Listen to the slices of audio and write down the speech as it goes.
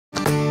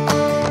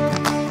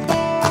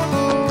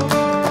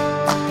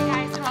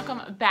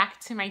back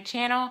to my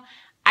channel.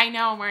 I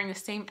know I'm wearing the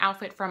same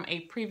outfit from a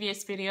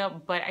previous video,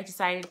 but I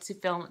decided to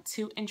film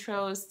 2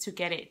 intros to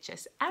get it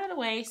just out of the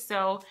way.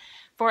 So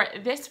for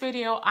this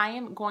video, I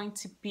am going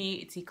to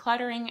be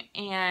decluttering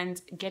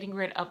and getting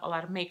rid of a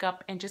lot of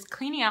makeup and just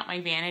cleaning out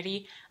my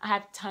vanity. I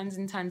have tons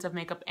and tons of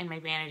makeup in my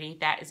vanity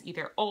that is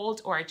either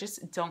old or I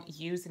just don't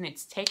use and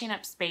it's taking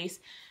up space.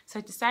 So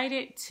I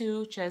decided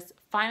to just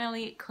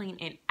finally clean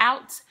it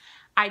out.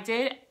 I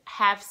did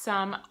have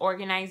some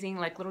organizing,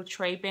 like little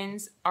tray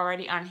bins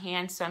already on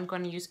hand, so I'm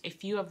going to use a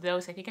few of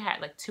those. I think I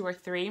had like 2 or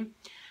 3.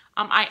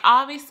 I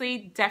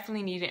obviously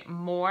definitely needed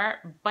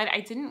more, but I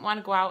didn't want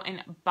to go out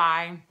and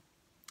buy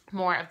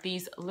more of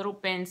these little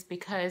bins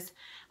because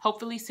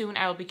hopefully soon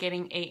I will be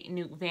getting a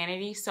new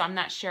vanity, so I'm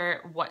not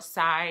sure what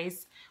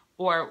size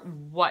or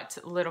what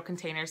little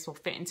containers will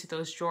fit into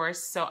those drawers.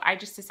 So I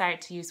just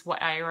decided to use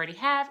what I already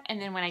have,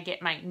 and then when I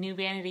get my new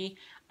vanity,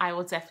 I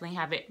will definitely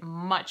have it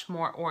much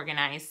more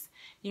organized.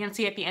 You can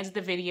see at the end of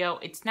the video,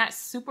 it's not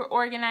super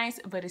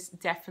organized, but it's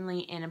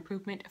definitely an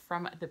improvement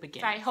from the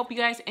beginning. So I hope you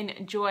guys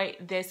enjoy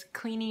this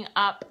cleaning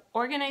up,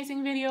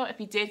 organizing video. If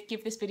you did,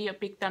 give this video a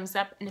big thumbs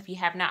up, and if you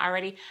have not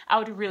already, I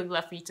would really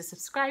love for you to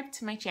subscribe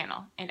to my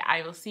channel, and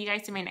I will see you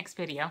guys in my next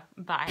video.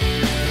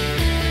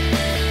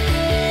 Bye.